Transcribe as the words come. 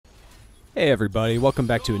Hey everybody, welcome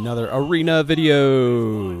back to another arena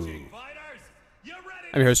video. I'm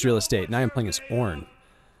your host, Real Estate, and I am playing as Ornn.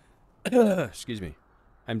 Excuse me.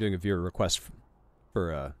 I'm doing a viewer request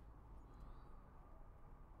for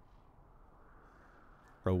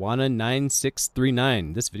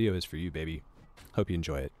Rowana9639. This video is for you, baby. Hope you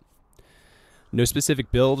enjoy it. No specific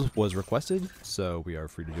build was requested, so we are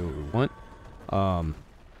free to do what we want.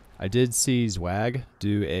 I did see Zwag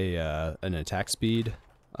do an attack speed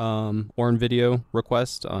Ornn video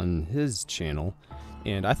request on his channel,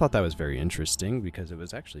 and I thought that was very interesting because it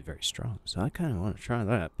was actually very strong, so I kind of want to try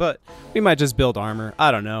that. But we might just build armor. I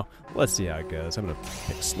don't know. Let's see how it goes. I'm gonna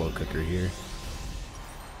pick slow cooker here.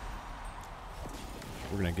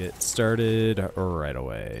 We're gonna get started right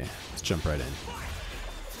away. Let's jump right in.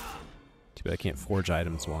 Too bad I can't forge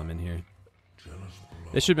items while I'm in here.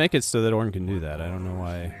 They should make it so that Ornn can do that. I don't know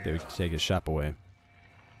why they would take his shop away.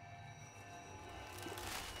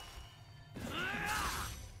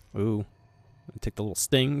 Ooh. Take the little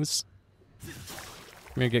stings.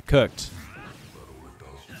 I'm gonna get cooked.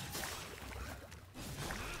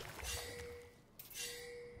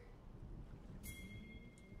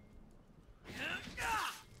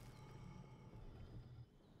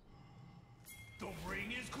 The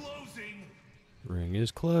ring is closing. Ring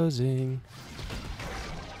is closing.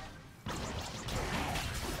 I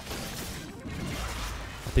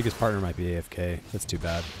think his partner might be AFK. That's too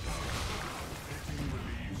bad.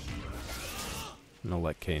 I'm gonna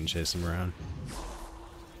let Kane chase him around.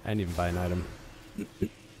 I didn't even buy an item.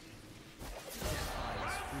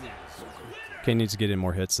 Kane needs to get in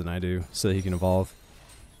more hits than I do so that he can evolve.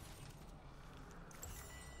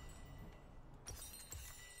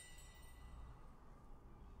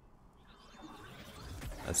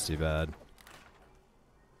 That's too bad.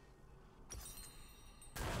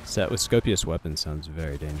 Set with Scopious weapon sounds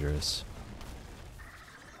very dangerous.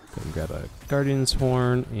 Go and grab a Guardian's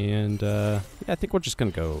Horn, and yeah, I think we're just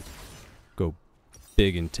gonna go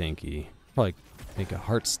big and tanky. Probably make a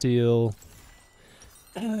Heartsteel.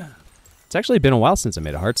 It's actually been a while since I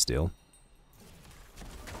made a Heartsteel.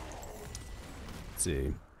 Let's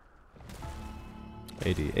see.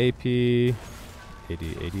 AD AP, AD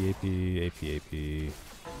AP, AP,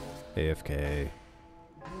 AFK.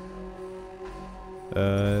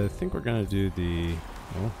 I think we're gonna do the.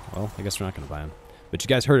 Oh, well, I guess we're not gonna buy him. But you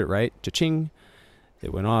guys heard it right. Cha-ching.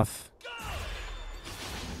 It went off.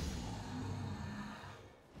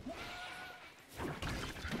 I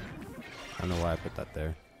don't know why I put that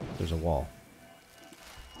there. There's a wall.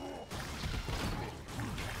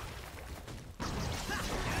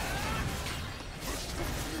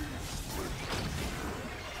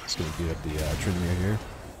 Just gonna beat up the Trinmere here.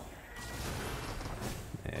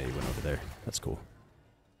 Yeah, he went over there. That's cool.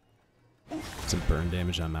 Some burn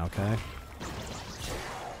damage on Maokai.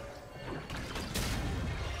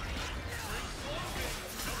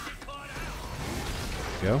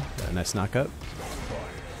 Go. Got a nice knock up.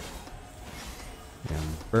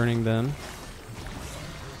 And burning them.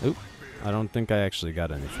 Oop. I don't think I actually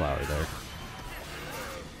got any flower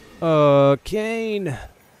there. Kane!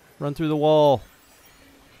 Run through the wall.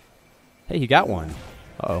 Hey, he got one.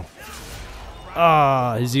 Uh-oh.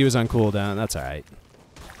 Ah, his E was on cooldown. That's alright.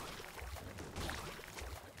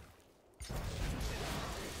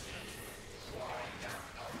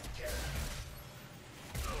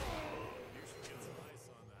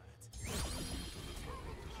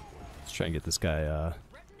 Try and get this guy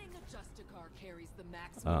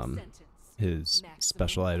his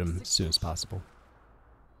special item as soon as possible.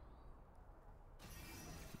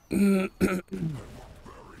 I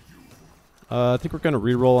think we're gonna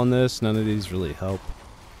reroll on this. None of these really help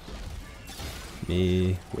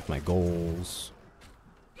me with my goals.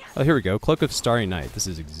 Oh, here we go. Cloak of Starry Night. This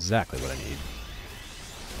is exactly what I need.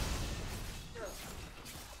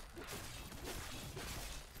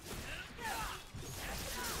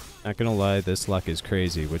 Not gonna lie, this luck is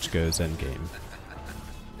crazy, which goes endgame.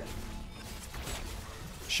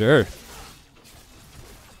 Sure.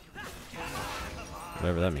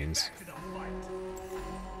 Whatever that means.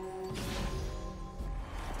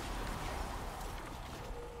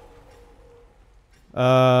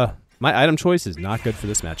 My item choice is not good for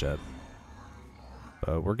this matchup.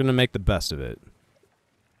 But we're gonna make the best of it.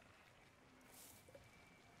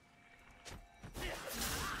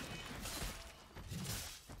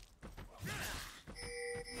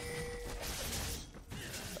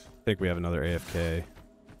 I think we have another AFK.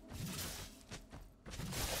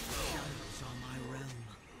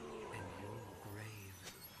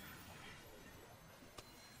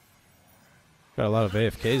 Got a lot of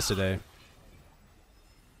AFKs today.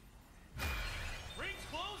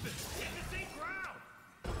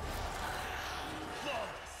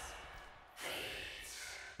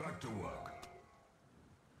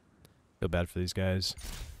 Feel bad for these guys.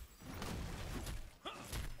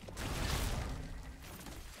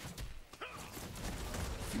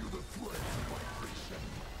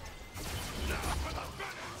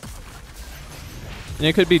 And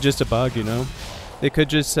it could be just a bug, you know? They could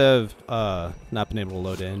just have not been able to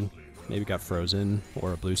load in. Maybe got frozen,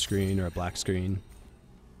 or a blue screen, or a black screen.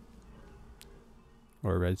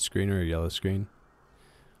 Or a red screen, or a yellow screen.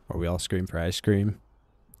 Or we all scream for ice cream.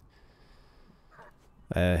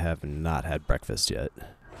 I have not had breakfast yet.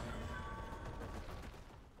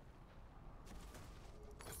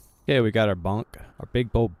 Okay, we got our bonk. Our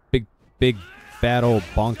big bad old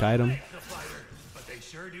bonk item. But they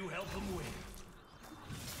sure do help them win.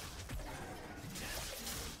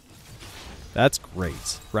 That's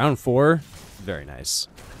great. Round 4, very nice.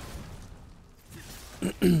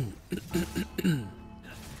 Yep,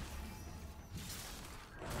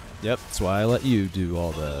 that's why I let you do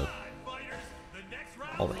all the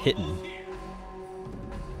hitting.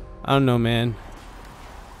 I don't know, man.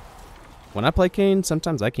 When I play Kane,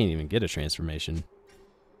 sometimes I can't even get a transformation.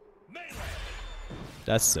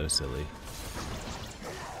 That's so silly.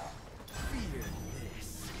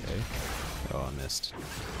 Okay. Oh, I missed.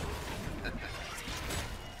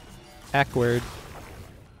 Awkward.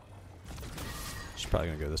 She's probably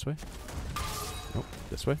gonna go this way. Nope,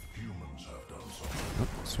 this way. Nope,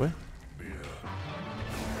 this way.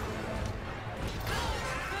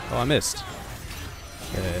 Oh, I missed.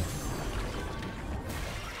 Okay.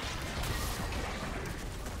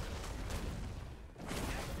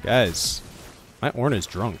 Guys, my Ornn is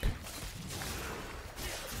drunk.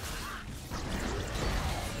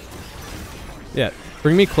 Yeah,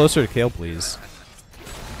 bring me closer to Kale, please.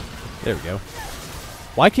 There we go.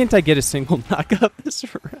 Why can't I get a single knock-up this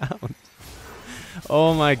round?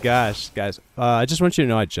 Oh my gosh, guys. I just want you to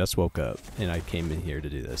know I just woke up, and I came in here to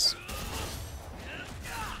do this.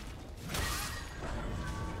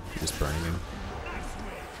 Just burning him.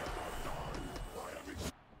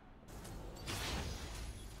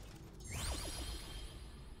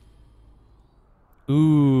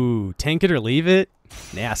 Ooh, tank it or leave it?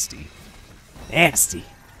 Nasty. Nasty.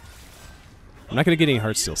 I'm not going to get any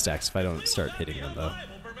Heartsteel stacks if I don't start hitting them, though.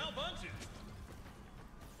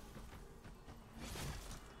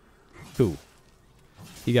 Cool.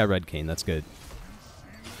 He got red cane, that's good.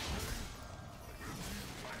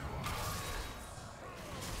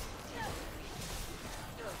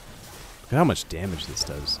 Look at how much damage this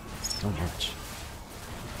does. So much.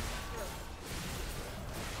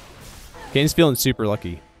 Kane's feeling super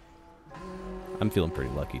lucky. I'm feeling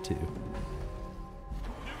pretty lucky too.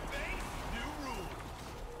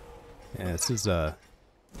 Yeah, this is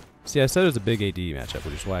see, I said it was a big AD matchup,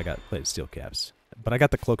 which is why I played Steel Caps. But I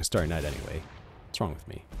got the Cloak of Starry Night anyway. What's wrong with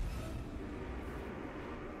me?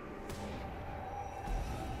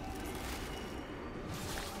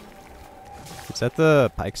 Is that the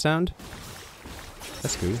pike sound?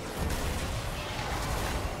 That's cool.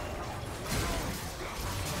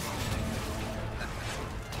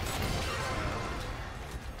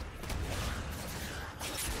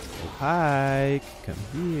 Oh, pike, come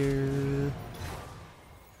here.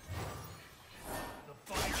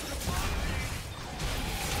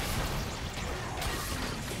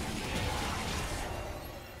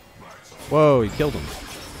 Whoa, he killed him.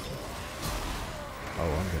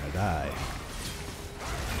 Oh, I'm gonna die.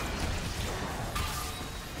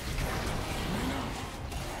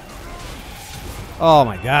 Oh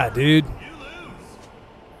my god, dude.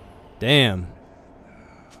 Damn.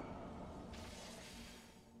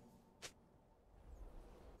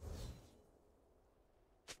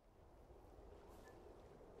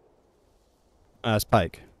 That's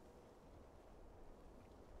Pike.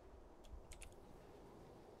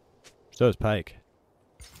 So is Pike.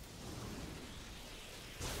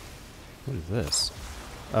 What is this?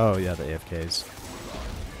 Oh yeah, the AFKs.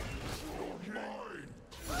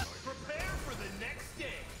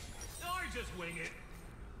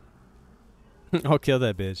 I'll kill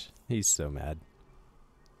that bitch. He's so mad.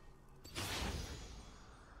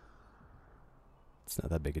 It's not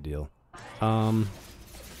that big a deal. I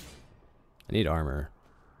need armor.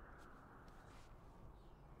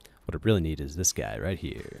 What I really need is this guy right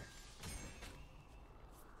here.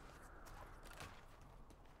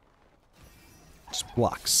 Just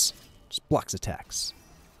blocks. Just blocks attacks.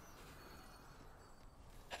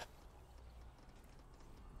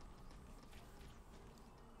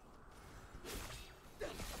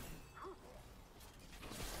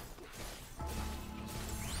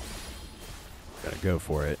 Gotta go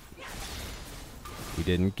for it. He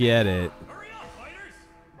didn't get it.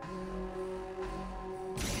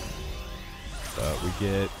 But we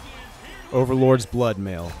get Overlord's blood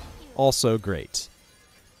mail. also great.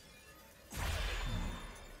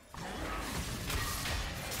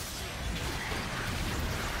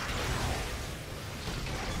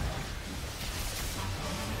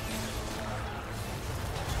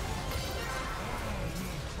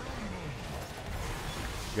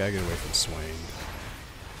 Gotta get away from Swain.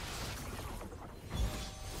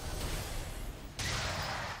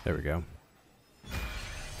 There we go.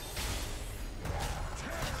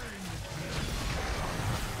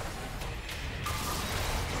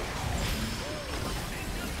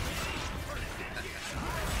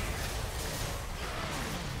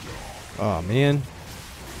 Oh man,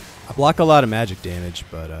 I block a lot of magic damage,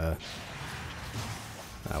 but I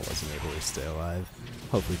wasn't able to stay alive.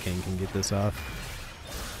 Hopefully King can get this off.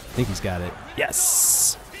 I think he's got it.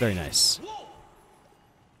 Yes! Very nice.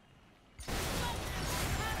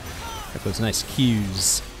 Got those nice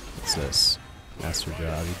cues. What's this? Master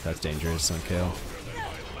Job. That's dangerous on KO.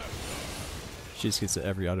 She just gets to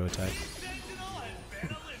every auto attack.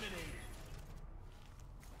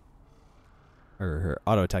 Or her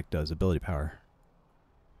auto attack does ability power.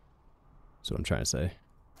 That's what I'm trying to say.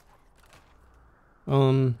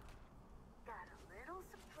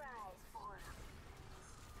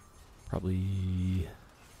 Probably.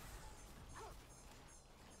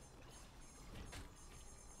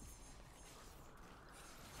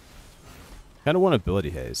 Kind of want ability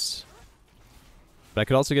haste, but I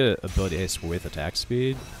could also get ability haste with attack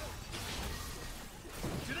speed.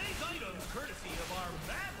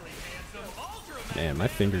 Man, my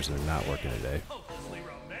fingers are not working today.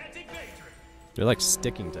 They're like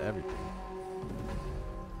sticking to everything.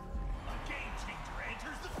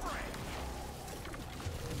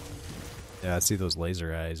 Yeah, I see those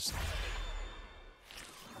laser eyes.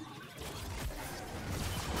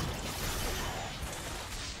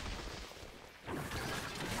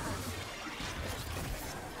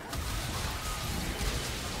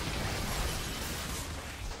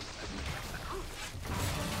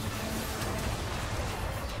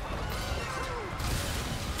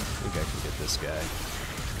 I think I can get this guy.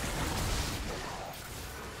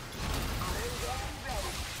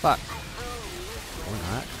 Fuck. Or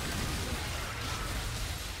not.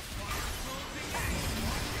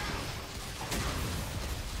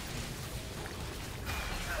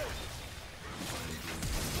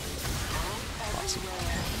 Awesome.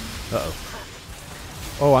 Uh-oh.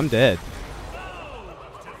 Oh, I'm dead.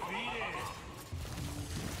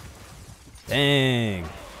 Dang.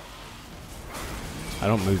 I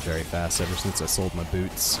don't move very fast ever since I sold my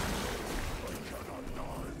boots.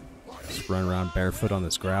 Just run around barefoot on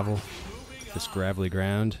this gravel. This gravelly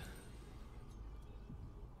ground.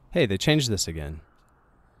 Hey, they changed this again.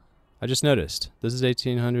 I just noticed. This is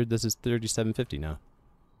 1800, this is 3750 now.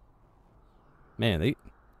 Man,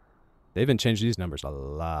 they've been changing these numbers a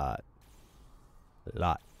lot. A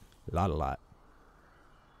lot.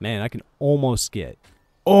 Man, I can almost get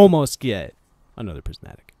another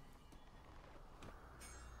prismatic.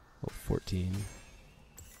 Oh, 14.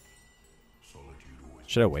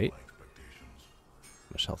 Should I wait?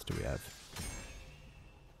 How much health do we have?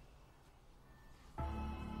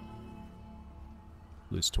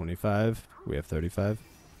 Lose 25. We have 35.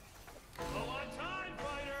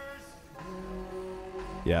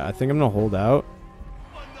 Yeah, I think I'm gonna hold out.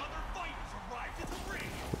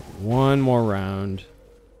 One more round.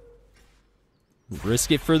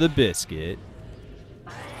 Risk it for the biscuit.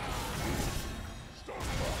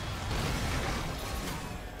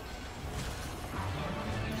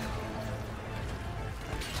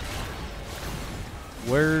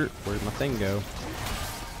 Where'd my thing go?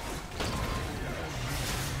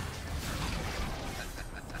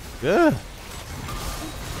 Ugh.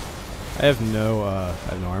 I have no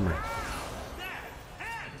armor.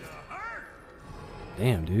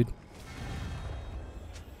 Damn, dude.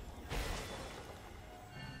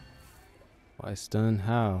 Why stun?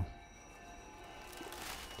 How?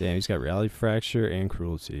 Damn, he's got reality fracture and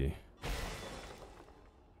cruelty.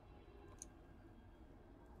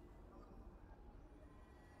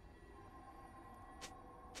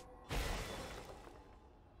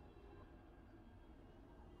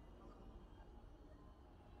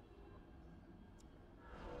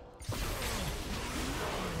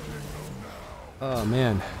 Oh,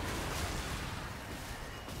 man.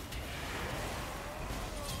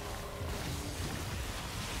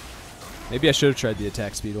 Maybe I should have tried the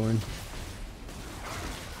attack speed, Ornn.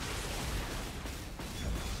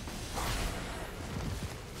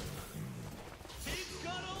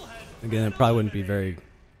 Again, it probably wouldn't be very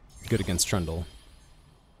good against Trundle.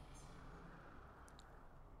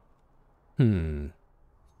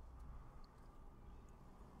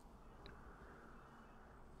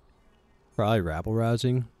 Probably rabble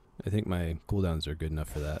rousing. I think my cooldowns are good enough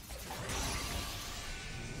for that.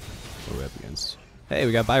 What are we up against? Hey,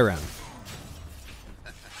 we got buy round.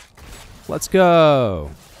 Let's go.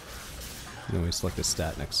 And then we select a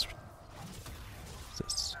stat next. What's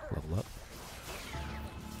this? Level up.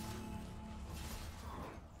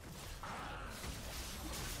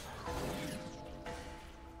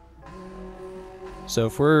 So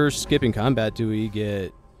if we're skipping combat, do we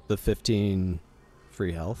get the 15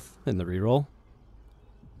 free health in the reroll?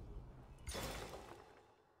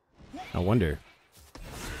 I wonder.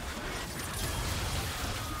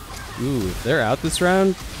 Ooh, if they're out this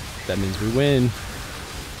round, that means we win.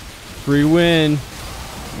 Free win.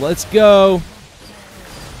 Let's go.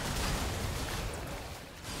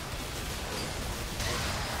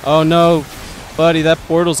 Oh no, buddy, that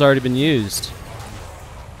portal's already been used.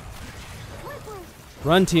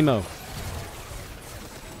 Run, Teemo.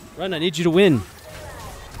 Run, I need you to win.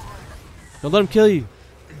 Don't let him kill you.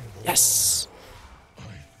 Yes!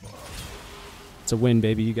 It's a win,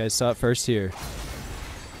 baby. You guys saw it first here.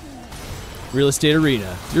 Real Estate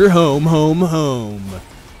Arena. Your home, home, home.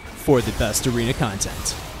 For the best arena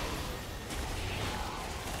content.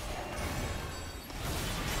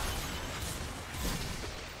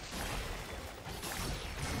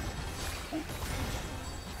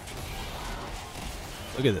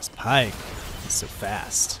 Look at this pike. It's so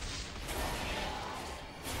fast.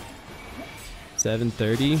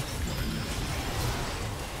 730. Look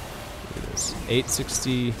at this.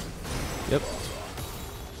 860. Yep.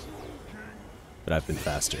 But I've been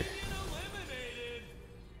faster.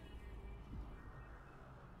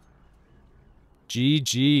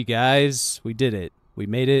 GG, guys. We did it. We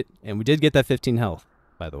made it. And we did get that 15 health,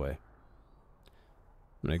 by the way.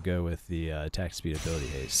 I'm going to go with the attack speed ability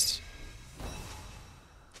haste.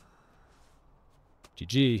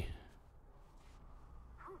 GG.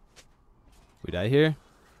 We die here?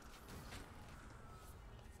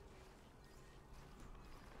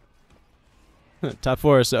 Top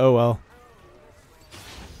 4, so oh well.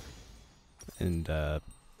 And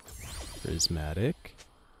prismatic.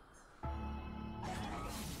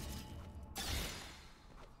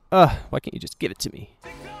 Why can't you just give it to me?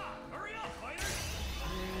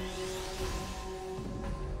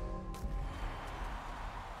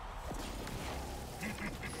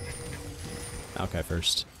 Okay,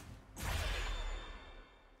 first.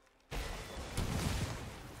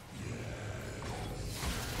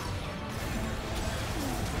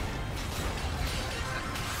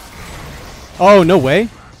 Oh, no way.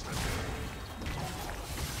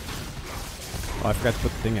 Oh, I forgot to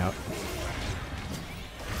put the thing out.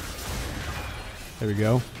 There we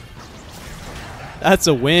go. That's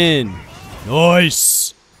a win.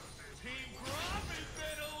 Nice.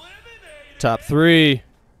 Top 3.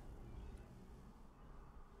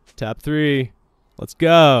 Top 3. Let's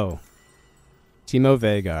go. Teemo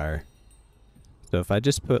Veigar. So if I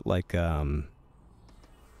just put like a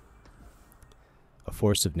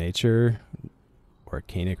Force of Nature or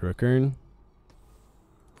Arcanic Rookern,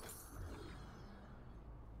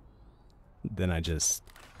 then I just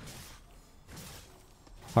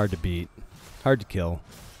hard to beat, hard to kill.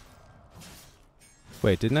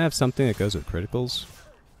 Wait, didn't I have something that goes with criticals?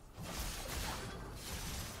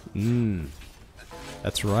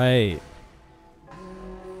 That's right.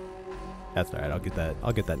 That's alright, I'll get that.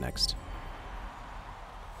 I'll get that next.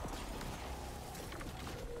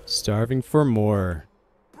 Starving for more.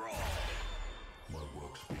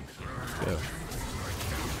 Go.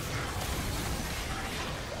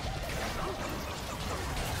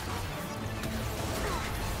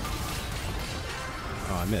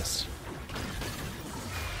 Oh, I missed.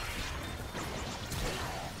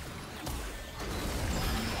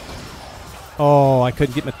 Oh, I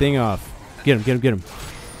couldn't get my thing off. Get him, get him, get him.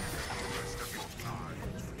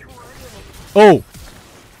 Oh!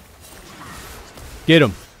 Get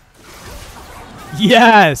him.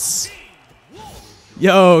 Yes!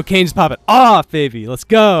 Yo, Kane's popping off, baby. Let's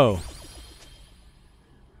go.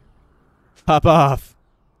 Pop off.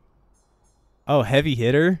 Oh, heavy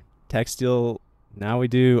hitter. Textile. Now we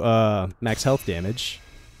do max health damage.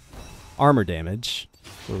 Armor damage.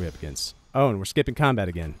 What are we up against? Oh, and we're skipping combat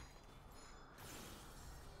again.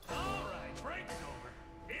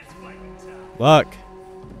 Luck.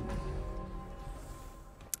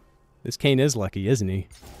 This Kane is lucky, isn't he?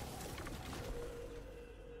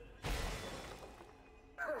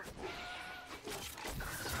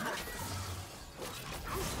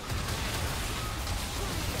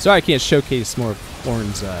 Sorry I can't showcase more of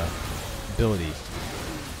Ornn's ability.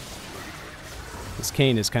 This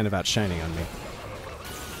Kane is kind of outshining on me.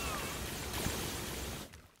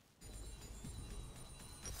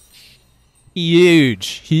 Huge.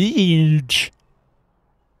 Huge.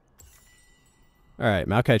 Alright,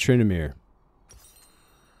 Maokai Trinomir.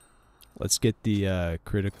 Let's get the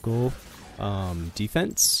critical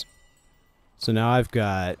defense. So now I've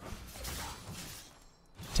got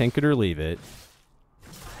Tank It or Leave It.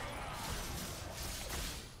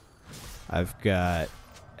 I've got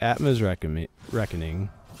Atma's Reckoning.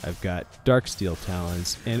 I've got Darksteel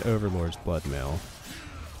Talons and Overlord's Bloodmail.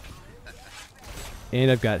 And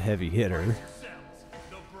I've got Heavy Hitter.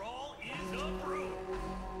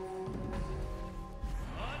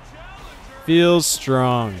 Feels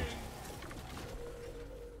strong.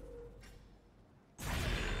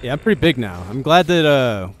 Yeah, I'm pretty big now. I'm glad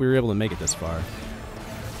that we were able to make it this far.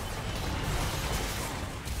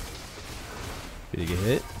 Did he get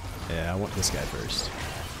hit? Yeah, I want this guy first.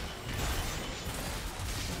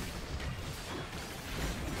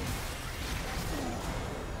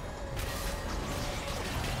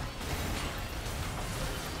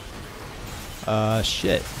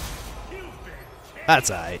 Shit.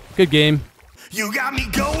 That's alright. Good game. You got me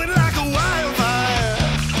going like a